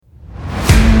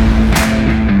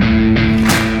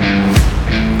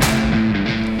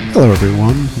Hello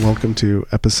everyone, welcome to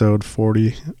episode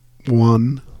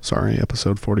 41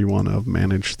 of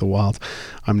Manage the Wild.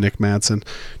 I'm Nick Madsen.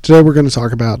 Today we're going to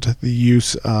talk about the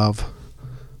use of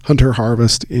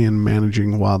hunter-harvest in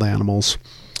managing wild animals.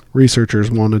 Researchers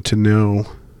wanted to know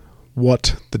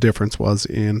what the difference was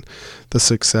in the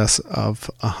success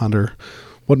of a hunter,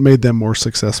 what made them more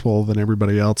successful than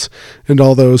everybody else, and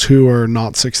all those who are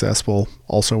not successful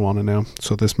also want to know.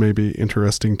 So this may be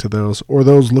interesting to those or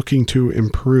those looking to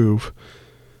improve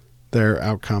their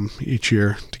outcome each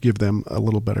year to give them a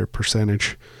little better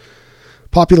percentage.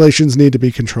 Populations need to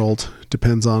be controlled.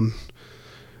 Depends on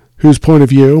whose point of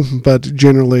view, but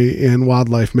generally in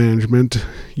wildlife management,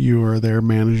 you are there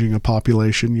managing a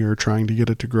population. You're trying to get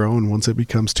it to grow, and once it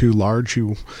becomes too large,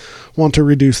 you want to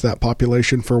reduce that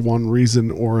population for one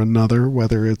reason or another,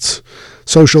 whether it's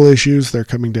social issues, they're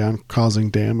coming down,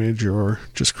 causing damage, or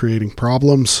just creating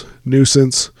problems,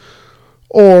 nuisance,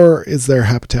 or is there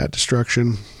habitat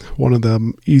destruction? One of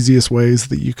the easiest ways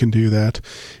that you can do that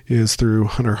is through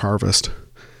hunter-harvest.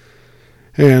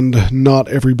 And not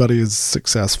everybody is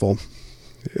successful.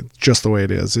 It's just the way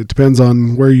it is. It depends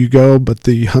on where you go, but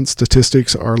the hunt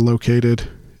statistics are located.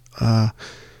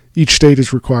 Each state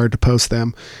is required to post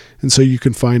them, and so you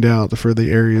can find out for the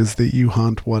areas that you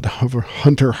hunt what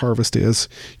hunter-harvest is.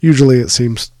 Usually it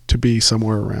seems to be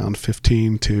somewhere around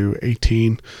 15 to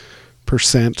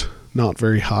 18%, not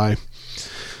very high.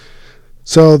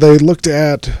 So they looked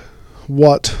at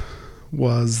what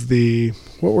were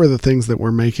the things that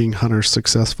were making hunters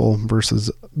successful versus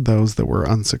those that were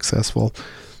unsuccessful.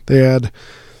 They had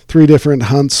 3 different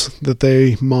hunts that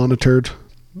they monitored.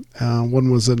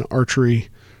 One was an archery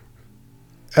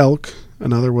elk,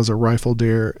 another was a rifle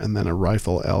deer, and then a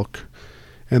rifle elk.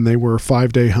 And they were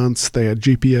 5-day hunts. They had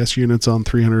GPS units on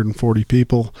 340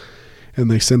 people, and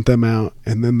they sent them out,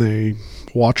 and then they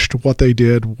watched what they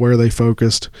did, where they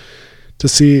focused, to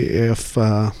see if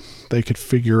they could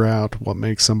figure out what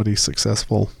makes somebody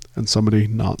successful and somebody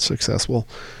not successful.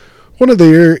 One of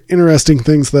the interesting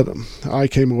things that I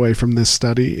came away from this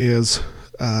study is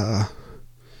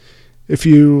if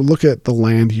you look at the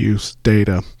land use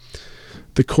data,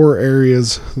 the core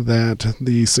areas that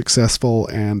the successful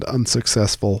and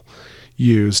unsuccessful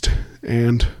used.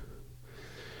 And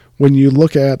when you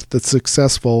look at the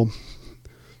successful,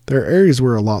 their areas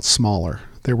were a lot smaller.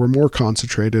 They were more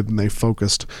concentrated and they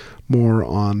focused more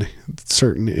on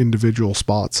certain individual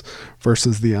spots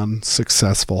versus the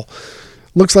unsuccessful.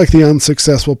 Looks like the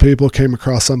unsuccessful people came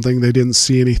across something, they didn't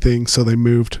see anything, so they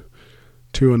moved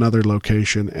to another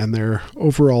location, and their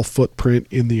overall footprint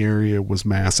in the area was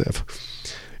massive.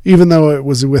 Even though it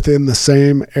was within the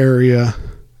same area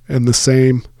and the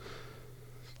same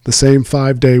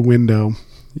 5-day window,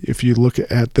 if you look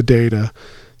at the data,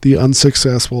 the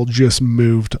unsuccessful just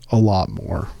moved a lot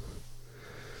more.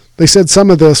 They said some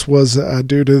of this was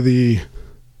due to the,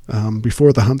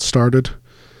 before the hunt started,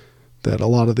 that a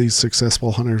lot of these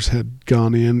successful hunters had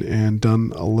gone in and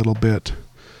done a little bit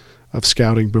of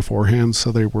scouting beforehand,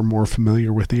 so they were more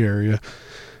familiar with the area.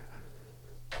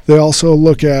 They also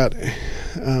look at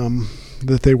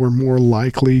that they were more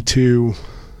likely to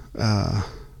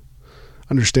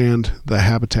understand the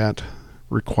habitat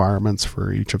requirements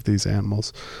for each of these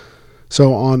animals.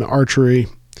 So on archery,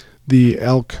 the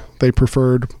elk, they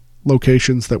preferred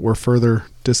locations that were further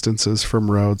distances from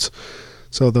roads.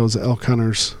 So those elk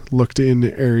hunters looked in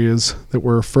areas that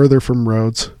were further from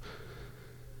roads,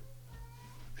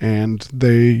 and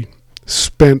they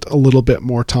spent a little bit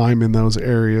more time in those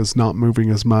areas, not moving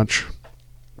as much.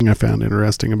 I found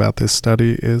interesting about this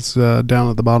study is down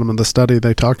at the bottom of the study,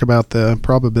 they talk about the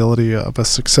probability of a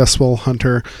successful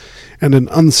hunter and an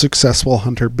unsuccessful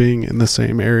hunter being in the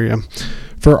same area.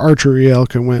 For archery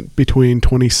elk, it went between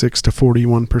 26 to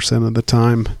 41% of the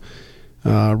time.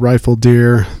 Rifle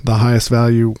deer, the highest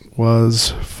value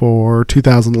was for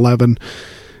 2011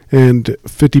 and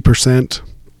 50%.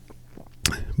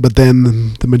 But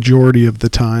then the majority of the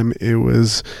time it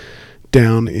was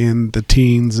down in the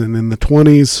teens and in the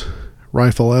 20s.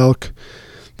 Rifle elk,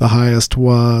 the highest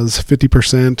was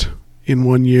 50% in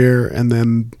 1 year, and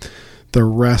then the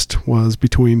rest was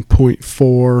between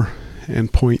 0.4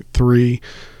 and 0.3.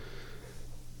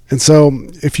 And so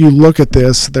if you look at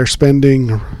this, the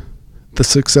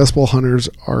successful hunters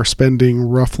are spending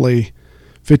roughly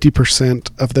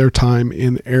 50% of their time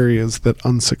in areas that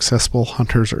unsuccessful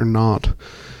hunters are not.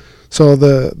 So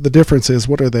the difference is,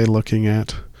 what are they looking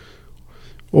at?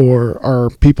 Or are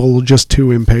people just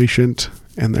too impatient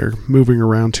and they're moving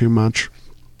around too much?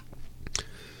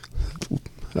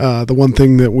 The one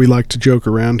thing that we like to joke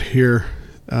around here,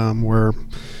 where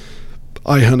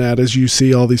I hunt at, is you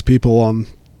see all these people on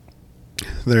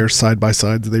their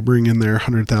side-by-sides. They bring in their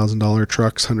 $100,000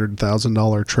 trucks,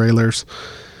 $100,000 trailers,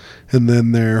 and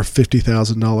then their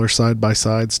 $50,000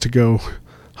 side-by-sides to go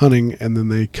hunting, and then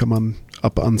they come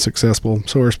up unsuccessful.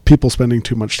 So are people spending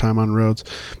too much time on roads.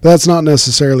 But that's not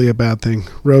necessarily a bad thing.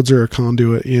 Roads are a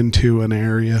conduit into an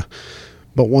area.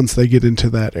 But once they get into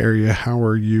that area, how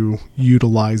are you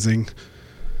utilizing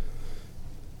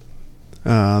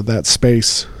that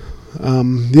space?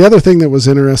 The other thing that was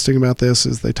interesting about this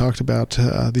is they talked about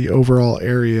the overall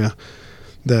area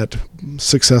that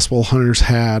successful hunters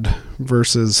had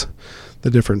versus the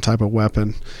different type of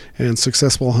weapon. And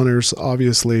successful hunters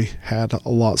obviously had a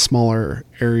lot smaller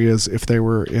areas if they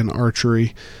were in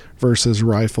archery versus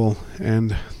rifle,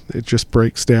 and it just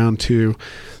breaks down to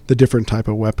the different type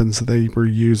of weapons that they were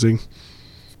using.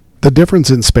 The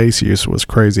difference in space use was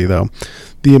crazy though.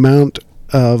 The amount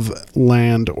of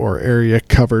land or area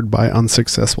covered by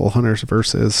unsuccessful hunters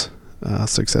versus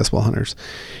successful hunters.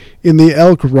 In the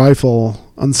elk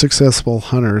rifle, unsuccessful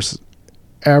hunters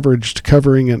averaged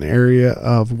covering an area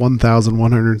of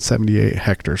 1,178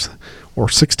 hectares, or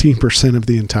 16% of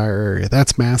the entire area.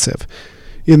 That's massive.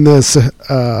 In the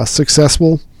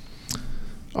successful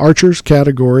archers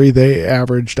category, they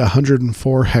averaged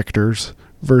 104 hectares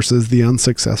versus the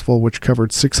unsuccessful, which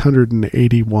covered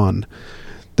 681.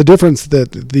 The difference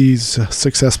that these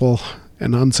successful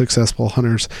and unsuccessful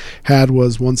hunters had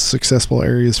was once successful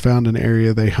areas found an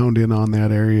area, they honed in on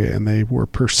that area and they were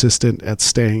persistent at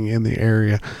staying in the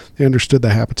area. They understood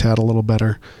the habitat a little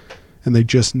better and they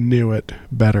just knew it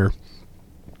better.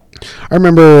 I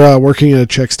remember working at a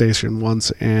check station once,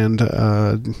 and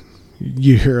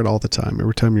you hear it all the time.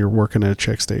 Every time you're working at a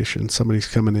check station, somebody's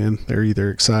coming in, they're either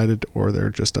excited or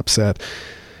they're just upset.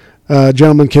 A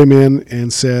gentleman came in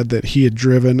and said that he had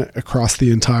driven across the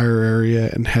entire area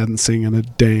and hadn't seen a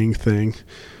dang thing.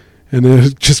 And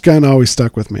it just kind of always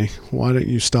stuck with me. Why don't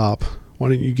you stop? Why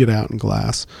don't you get out in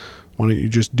glass? Why don't you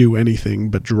just do anything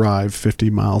but drive 50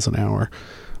 miles an hour?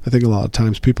 I think a lot of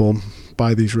times people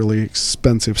buy these really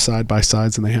expensive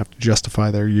side-by-sides and they have to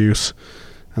justify their use.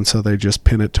 And so they just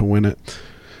pin it to win it.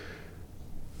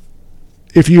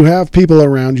 If you have people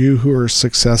around you who are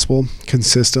successful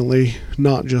consistently,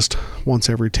 not just once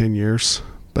every 10 years,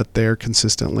 but they're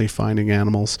consistently finding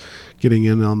animals, getting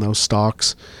in on those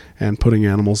stalks and putting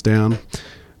animals down,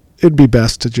 it'd be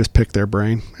best to just pick their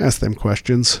brain, ask them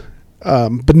questions,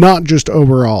 but not just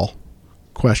overall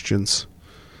questions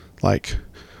like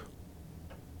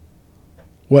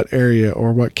what area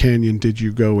or what canyon did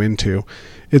you go into.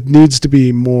 It needs to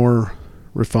be more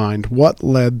refined. What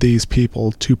led these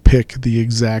people to pick the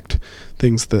exact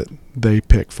things that they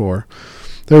pick for?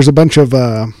 There's a bunch of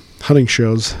hunting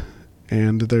shows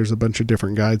and there's a bunch of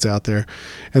different guides out there,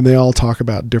 and they all talk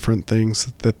about different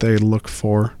things that they look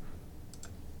for.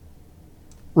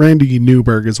 Randy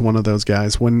Newberg is one of those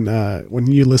guys. When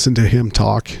you listen to him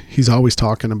talk, he's always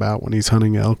talking about when he's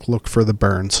hunting elk, look for the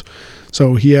burns.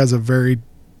 So he has a very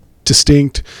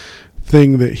distinct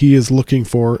thing that he is looking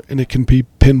for, and it can be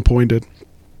pinpointed.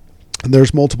 And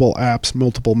there's multiple apps,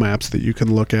 multiple maps that you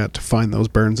can look at to find those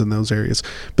burns in those areas.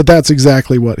 But that's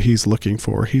exactly what he's looking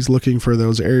for. He's looking for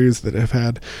those areas that have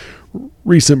had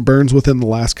recent burns within the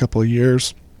last couple of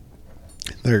years.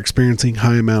 They're experiencing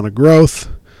high amount of growth.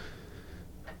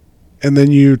 And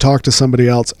then you talk to somebody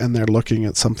else and they're looking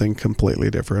at something completely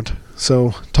different.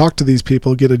 So talk to these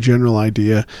people, get a general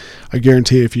idea. I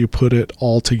guarantee if you put it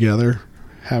all together,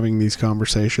 having these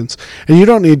conversations, and you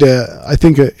don't need to, I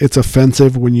think it's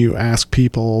offensive when you ask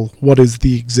people what is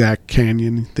the exact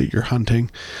canyon that you're hunting.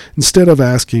 Instead of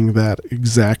asking that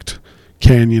exact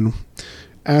canyon,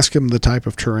 ask them the type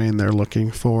of terrain they're looking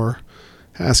for.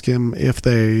 Ask them if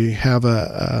they have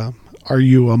are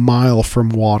you a mile from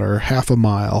water, half a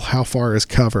mile, how far is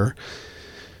cover?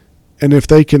 And if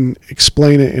they can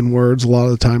explain it in words, a lot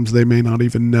of the times they may not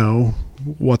even know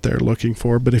what they're looking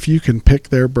for. But if you can pick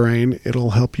their brain,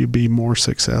 it'll help you be more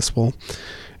successful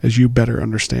as you better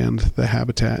understand the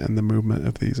habitat and the movement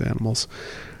of these animals.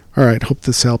 All right, hope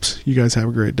this helps. You guys have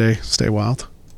a great day. Stay wild.